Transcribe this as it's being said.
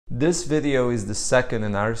This video is the second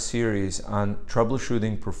in our series on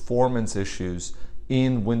troubleshooting performance issues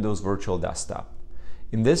in Windows Virtual Desktop.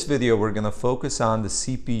 In this video, we're going to focus on the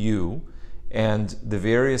CPU and the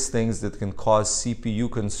various things that can cause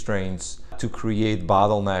CPU constraints to create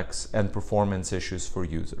bottlenecks and performance issues for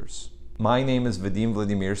users. My name is Vadim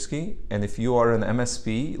Vladimirskiy, and if you are an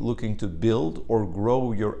MSP looking to build or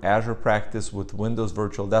grow your Azure practice with Windows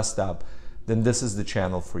Virtual Desktop, then this is the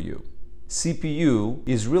channel for you. CPU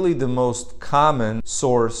is really the most common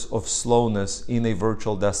source of slowness in a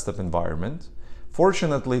virtual desktop environment.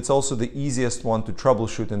 Fortunately, it's also the easiest one to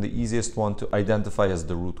troubleshoot and the easiest one to identify as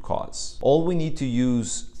the root cause. All we need to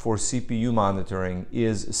use for CPU monitoring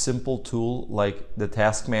is a simple tool like the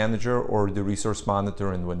Task Manager or the Resource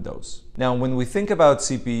Monitor in Windows. Now, when we think about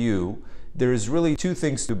CPU, there is really two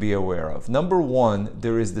things to be aware of. Number one,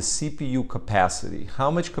 there is the CPU capacity. How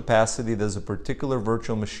much capacity does a particular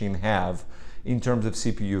virtual machine have in terms of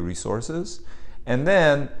CPU resources? And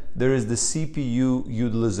then there is the CPU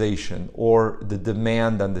utilization, or the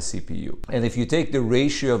demand on the CPU. And if you take the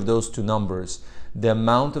ratio of those two numbers, the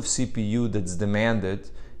amount of CPU that's demanded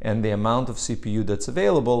and the amount of CPU that's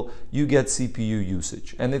available, you get CPU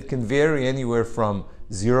usage. And it can vary anywhere from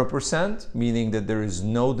 0%, meaning that there is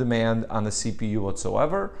no demand on the CPU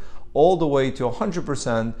whatsoever, all the way to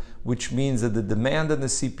 100%, which means that the demand on the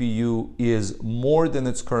CPU is more than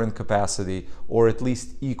its current capacity, or at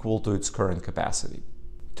least equal to its current capacity.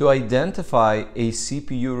 To identify a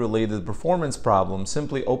CPU-related performance problem,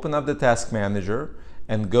 simply open up the Task Manager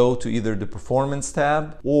and go to either the Performance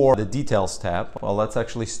tab or the Details tab. Well, let's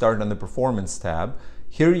actually start on the Performance tab.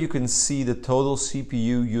 Here you can see the total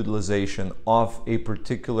CPU utilization of a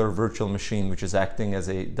particular virtual machine, which is acting as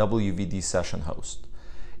a WVD session host.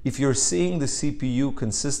 If you're seeing the CPU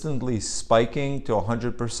consistently spiking to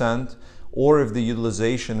 100%, or if the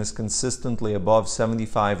utilization is consistently above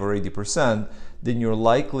 75 or 80%, then you're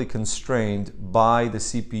likely constrained by the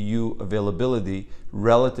CPU availability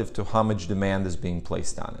relative to how much demand is being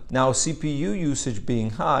placed on it. Now, CPU usage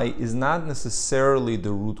being high is not necessarily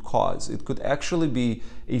the root cause. It could actually be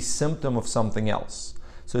a symptom of something else.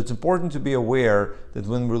 So it's important to be aware that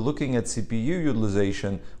when we're looking at CPU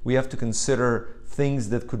utilization, we have to consider things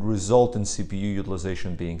that could result in CPU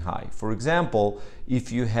utilization being high. For example,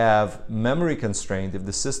 if you have memory constraint, if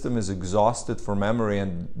the system is exhausted for memory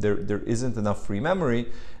and there isn't enough free memory,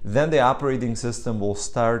 then the operating system will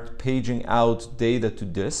start paging out data to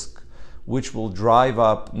disk, which will drive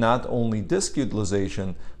up not only disk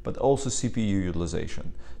utilization, but also CPU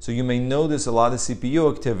utilization. So you may notice a lot of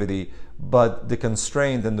CPU activity, but the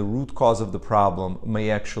constraint and the root cause of the problem may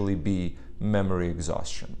actually be memory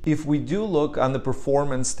exhaustion. If we do look on the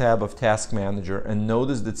Performance tab of Task Manager and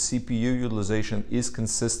notice that CPU utilization is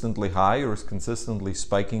consistently high or is consistently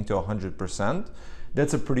spiking to 100%,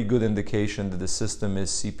 that's a pretty good indication that the system is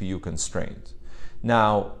CPU constrained.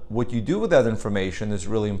 Now, what you do with that information is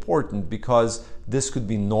really important, because this could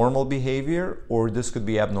be normal behavior or this could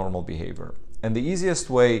be abnormal behavior. And the easiest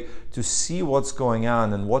way to see what's going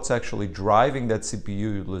on and what's actually driving that CPU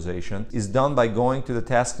utilization is done by going to the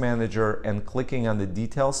Task Manager and clicking on the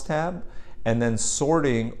Details tab, and then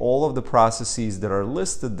sorting all of the processes that are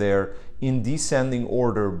listed there in descending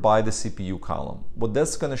order by the CPU column. What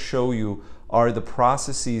that's going to show you are the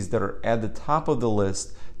processes that are at the top of the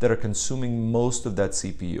list that are consuming most of that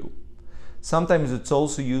CPU. Sometimes it's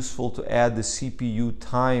also useful to add the CPU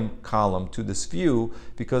time column to this view,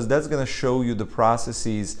 because that's going to show you the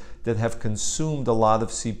processes that have consumed a lot of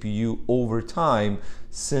CPU over time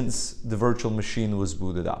since the virtual machine was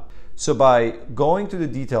booted up. So by going to the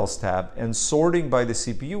Details tab and sorting by the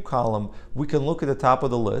CPU column, we can look at the top of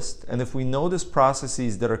the list, and if we notice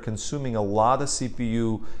processes that are consuming a lot of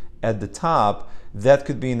CPU at the top, that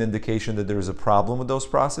could be an indication that there is a problem with those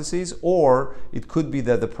processes, or it could be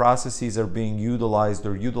that the processes are being utilized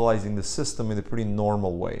or utilizing the system in a pretty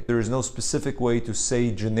normal way. There is no specific way to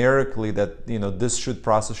say generically that this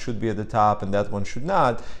process should be at the top and that one should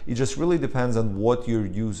not. It just really depends on what your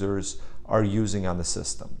users are using on the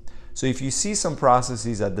system. So if you see some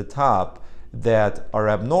processes at the top that are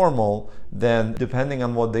abnormal, then depending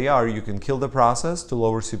on what they are, you can kill the process to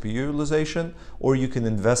lower CPU utilization, or you can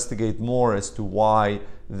investigate more as to why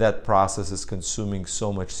that process is consuming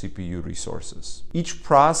so much CPU resources. Each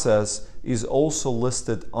process is also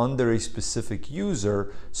listed under a specific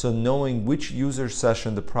user, so knowing which user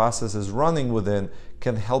session the process is running within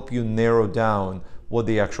can help you narrow down what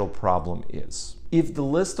the actual problem is. If the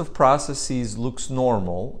list of processes looks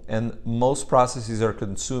normal and most processes are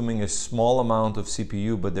consuming a small amount of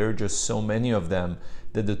CPU, but there are just so many of them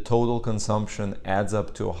that the total consumption adds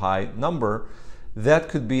up to a high number, that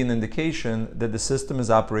could be an indication that the system is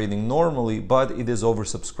operating normally, but it is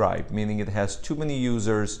oversubscribed, meaning it has too many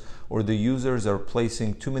users, or the users are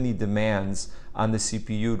placing too many demands on the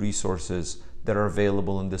CPU resources that are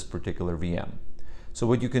available in this particular VM. So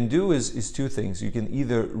what you can do is two things. You can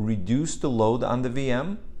either reduce the load on the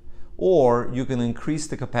VM, or you can increase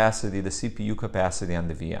the capacity, the CPU capacity on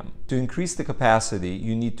the VM. To increase the capacity,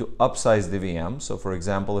 you need to upsize the VM. So for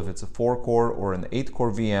example, if it's a 4-core or an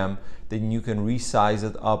 8-core VM, then you can resize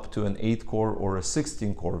it up to an 8-core or a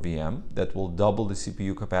 16-core VM that will double the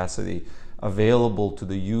CPU capacity available to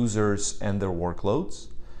the users and their workloads.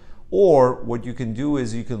 Or what you can do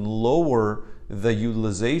is you can lower the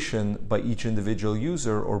utilization by each individual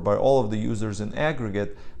user or by all of the users in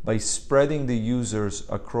aggregate by spreading the users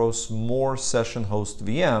across more session host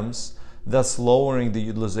VMs, thus lowering the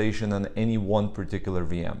utilization on any one particular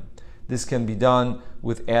VM. This can be done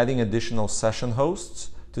with adding additional session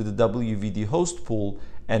hosts to the WVD host pool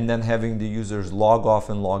and then having the users log off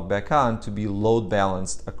and log back on to be load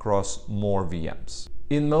balanced across more VMs.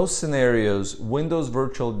 In most scenarios, Windows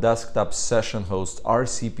Virtual Desktop session hosts are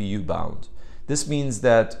CPU bound. This means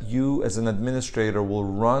that you as an administrator will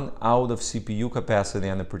run out of CPU capacity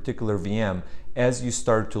on a particular VM as you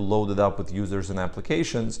start to load it up with users and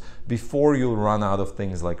applications before you'll run out of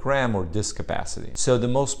things like RAM or disk capacity. So the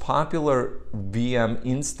most popular VM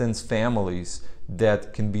instance families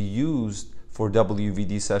that can be used for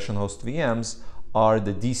WVD session host VMs are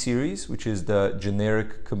the D series, which is the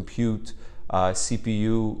generic compute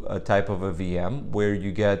CPU type of a VM, where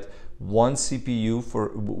you get one CPU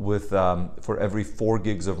for every 4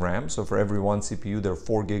 gigs of RAM. So for every one CPU, there are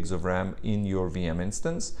 4 gigs of RAM in your VM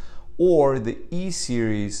instance. Or the E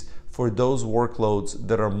series for those workloads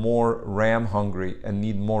that are more RAM hungry and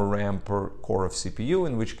need more RAM per core of CPU,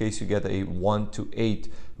 in which case you get a 1:8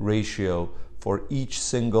 ratio. For each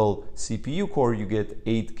single CPU core, you get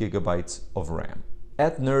 8 gigabytes of RAM.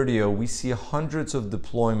 At Nerdio, we see hundreds of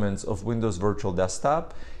deployments of Windows Virtual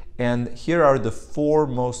Desktop, and here are the 4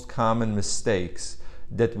 most common mistakes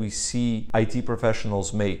that we see IT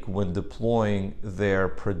professionals make when deploying their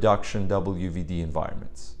production WVD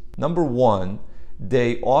environments. Number 1,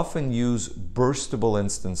 they often use burstable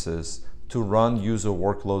instances to run user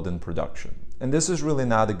workload in production. And this is really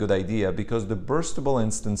not a good idea because the burstable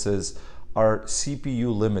instances are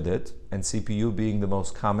CPU limited, and CPU being the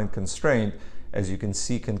most common constraint, as you can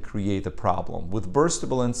see, can create a problem. With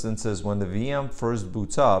burstable instances, when the VM first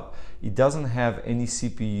boots up, it doesn't have any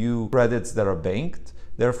CPU credits that are banked.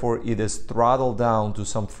 Therefore, it is throttled down to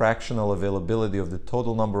some fractional availability of the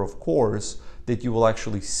total number of cores that you will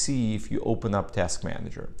actually see if you open up Task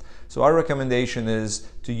Manager. So our recommendation is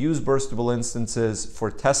to use burstable instances for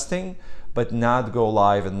testing, but not go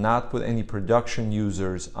live and not put any production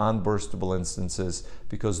users on burstable instances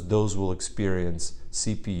because those will experience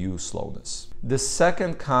CPU slowness. The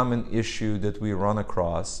second common issue that we run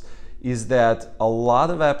across is that a lot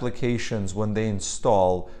of applications, when they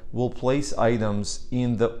install, will place items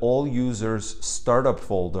in the All Users Startup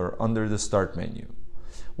folder under the Start menu.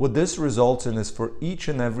 What this results in is for each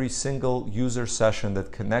and every single user session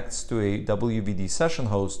that connects to a WVD session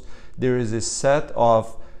host, there is a set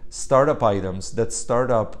of startup items that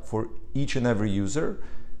start up for each and every user,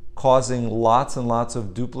 causing lots and lots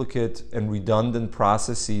of duplicate and redundant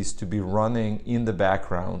processes to be running in the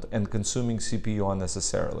background and consuming CPU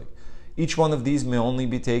unnecessarily. Each one of these may only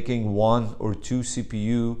be taking 1 or 2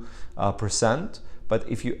 CPU percent, but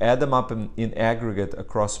if you add them up in aggregate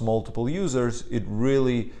across multiple users, it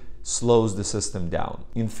really slows the system down.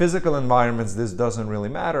 In physical environments, this doesn't really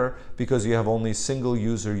matter because you have only a single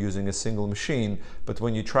user using a single machine, but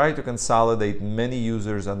when you try to consolidate many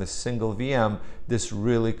users on a single VM, this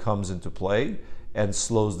really comes into play and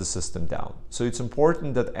slows the system down. So it's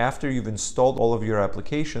important that after you've installed all of your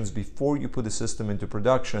applications, before you put the system into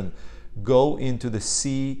production, go into the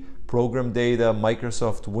C, Program Data,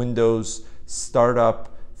 Microsoft Windows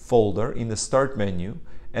Startup folder in the Start menu,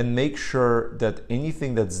 and make sure that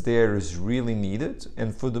anything that's there is really needed,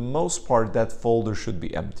 and for the most part that folder should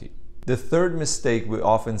be empty. The third mistake we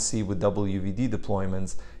often see with WVD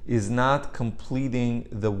deployments is not completing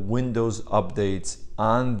the Windows updates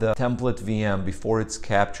on the template VM before it's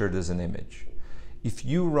captured as an image. If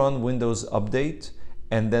you run Windows Update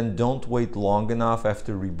and then don't wait long enough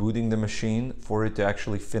after rebooting the machine for it to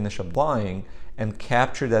actually finish applying and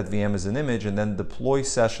capture that VM as an image and then deploy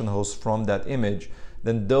session hosts from that image,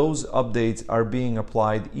 then those updates are being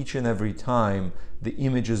applied each and every time the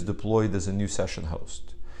image is deployed as a new session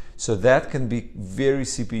host. So that can be very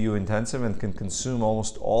CPU intensive and can consume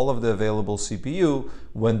almost all of the available CPU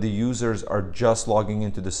when the users are just logging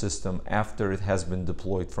into the system after it has been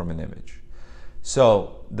deployed from an image.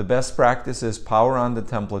 So the best practice is power on the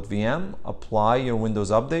template VM, apply your Windows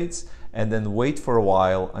updates, and then wait for a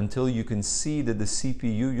while until you can see that the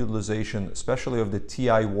CPU utilization, especially of the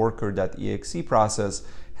TI worker.exe process,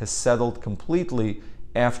 has settled completely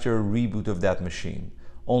after a reboot of that machine.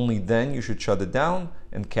 Only then you should shut it down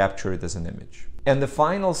and capture it as an image. And the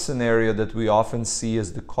final scenario that we often see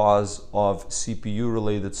as the cause of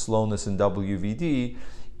CPU-related slowness in WVD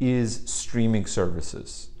is streaming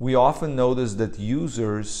services. We often notice that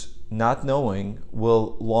users, not knowing,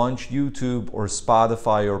 will launch YouTube or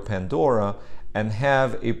Spotify or Pandora and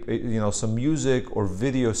have some music or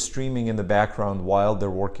video streaming in the background while they're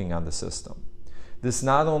working on the system. This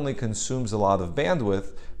not only consumes a lot of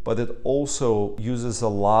bandwidth, but it also uses a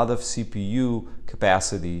lot of CPU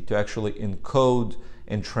capacity to actually encode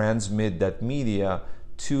and transmit that media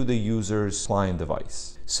to the user's client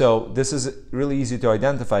device. So this is really easy to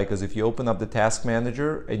identify, because if you open up the task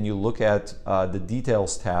manager and you look at the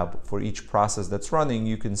details tab for each process that's running,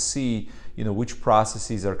 you can see which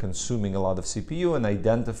processes are consuming a lot of CPU and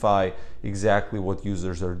identify exactly what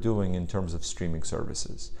users are doing in terms of streaming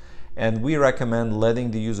services. And we recommend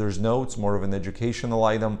letting the users know, it's more of an educational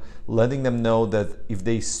item, letting them know that if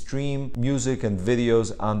they stream music and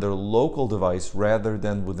videos on their local device rather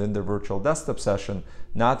than within their virtual desktop session,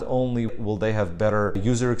 not only will they have better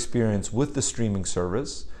user experience with the streaming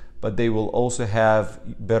service, but they will also have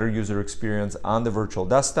better user experience on the virtual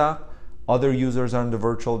desktop. Other users on the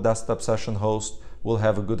virtual desktop session host will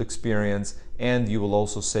have a good experience, and you will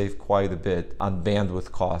also save quite a bit on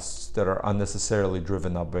bandwidth costs that are unnecessarily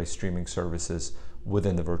driven up by streaming services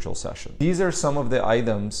within the virtual session. These are some of the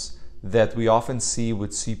items that we often see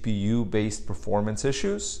with CPU-based performance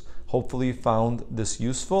issues. Hopefully you found this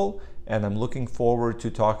useful, and I'm looking forward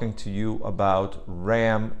to talking to you about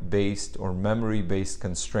RAM-based or memory-based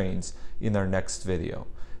constraints in our next video.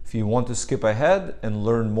 If you want to skip ahead and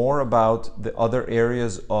learn more about the other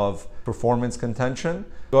areas of performance contention,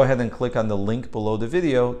 go ahead and click on the link below the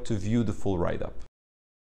video to view the full write-up.